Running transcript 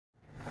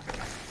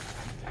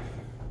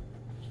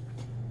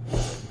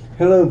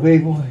Hello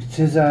people,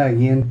 it's I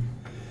again.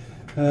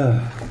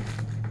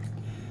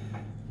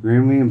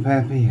 Grammy and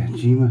Pappy at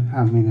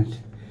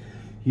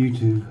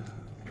YouTube.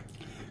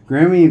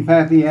 Grammy and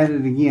Pappy at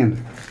it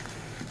again.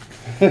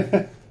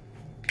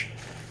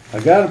 I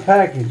got a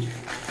package.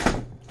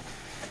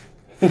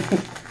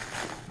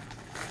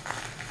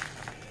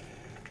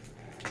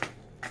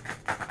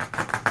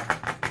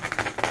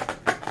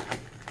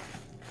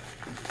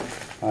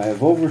 I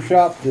have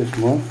overshopped this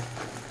month,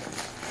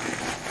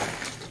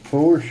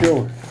 for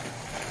sure.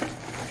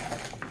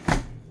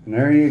 And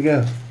there you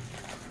go.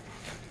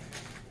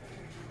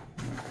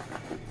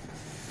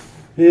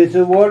 It's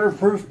a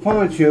waterproof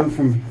poncho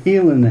from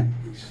Helikon.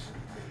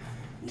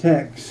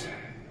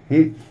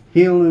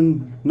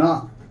 Helikon,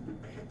 not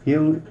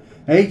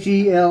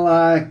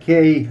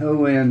Helikon,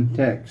 Helikon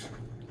Tex.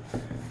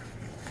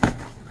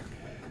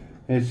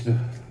 It's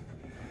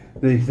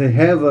they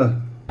have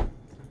a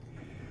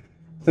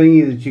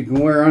thingy that you can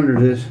wear under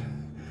this,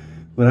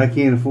 but I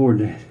can't afford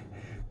that.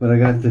 But I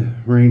got the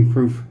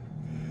rainproof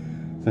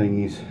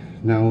thingies.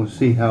 Now we'll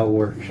see how it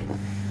works.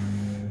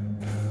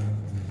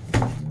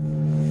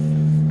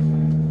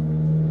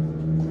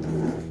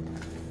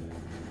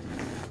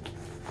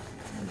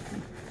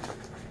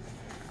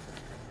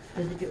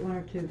 Did you get one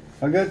or two?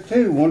 I got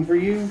two, one for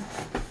you.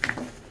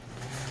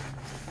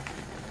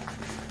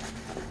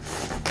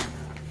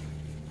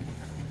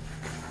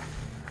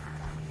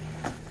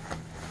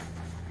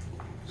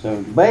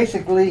 So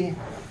basically,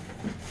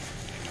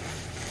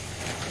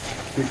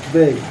 it's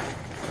big.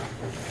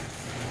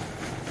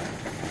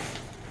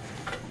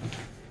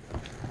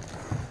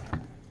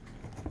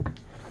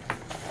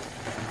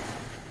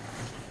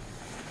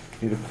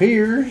 It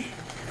appears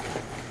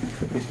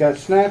it's got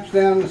snaps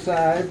down the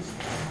sides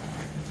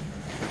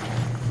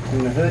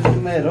and the hood in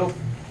the middle.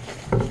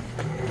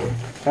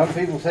 Some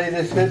people say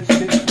this hood's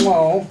too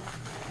small.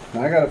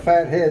 I got a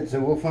fat head, so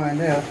we'll find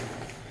out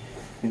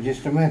in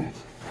just a minute.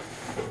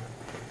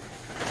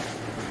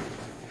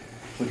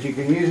 But you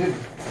can use it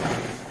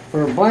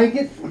for a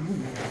blanket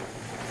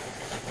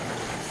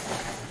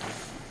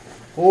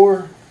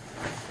or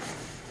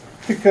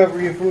to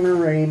cover you from the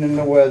rain and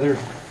the weather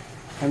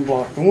and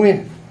block the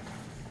wind.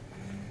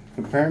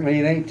 Apparently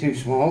it ain't too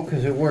small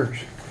because it works.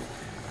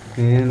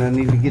 And I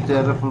need to get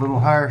that up a little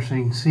higher so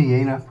you can see,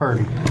 ain't I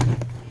pretty?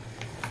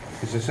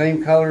 It's the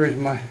same color as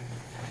my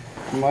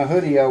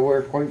hoodie I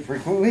wear quite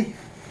frequently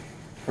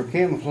for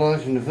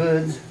camouflaging the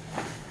hoods.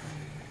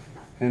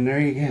 And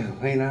there you go,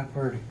 ain't I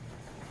pretty?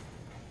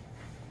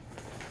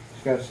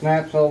 It's got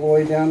snaps all the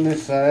way down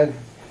this side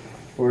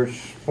where it's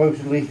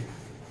supposedly,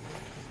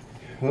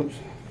 whoops,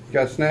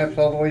 got snaps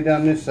all the way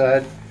down this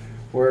side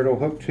where it'll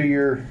hook to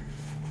your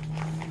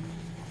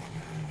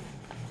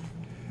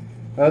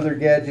other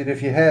gadget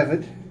if you have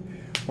it,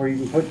 or you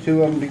can put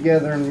two of them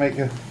together and make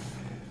a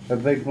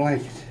big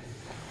blanket.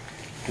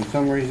 For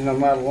some reason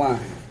I'm out of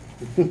line.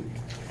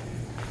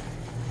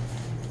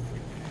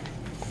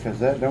 Because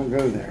that don't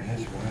go there,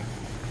 that's why.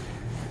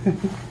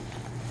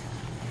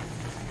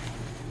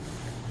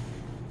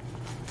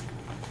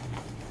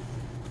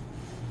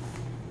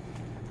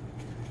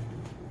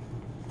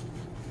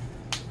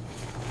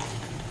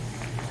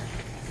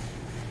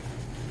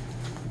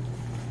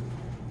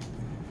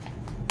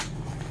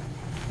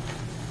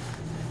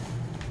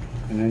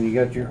 And then you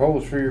got your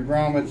holes for your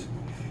grommets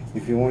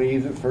if you want to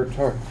use it for a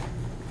tarp.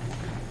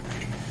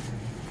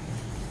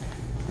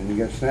 And you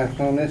got snaps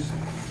on this.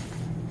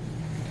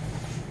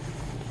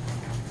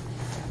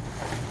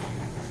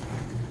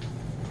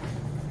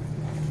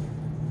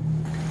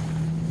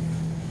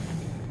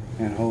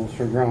 And holes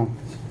for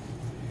grommets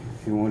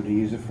if you wanted to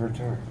use it for a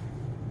tarp.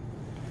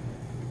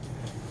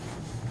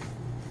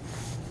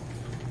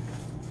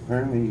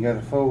 Apparently you got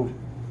to fold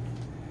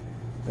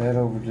that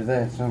over to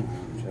that somehow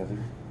or each other.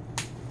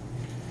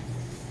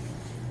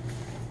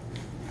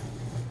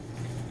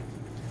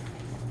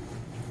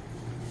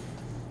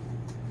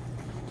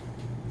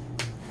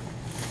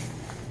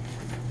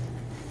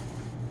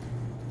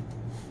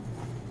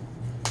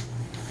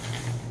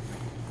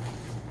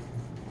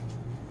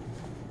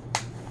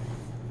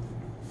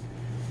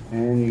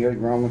 And you got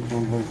grommets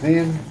on both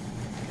ends.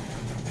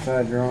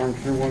 Slide your arm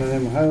through one of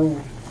them holes.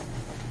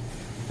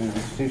 And if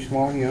it's too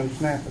small, you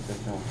unsnap it,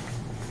 that's all.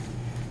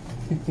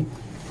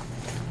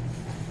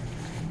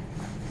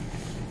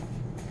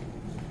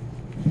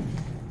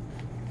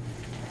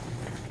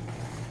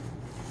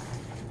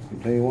 I'll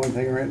tell you one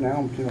thing right now,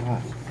 I'm too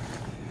hot.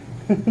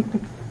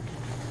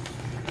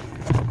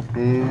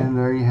 And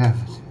there you have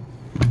it.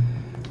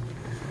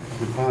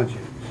 The poncho.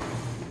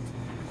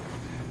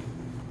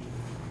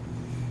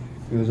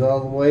 Goes all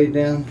the way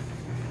down,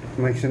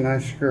 makes a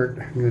nice skirt,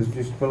 goes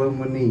just below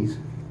my knees,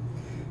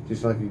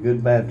 just like a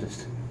good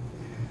Baptist.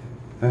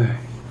 Alright,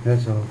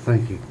 that's all,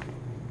 thank you.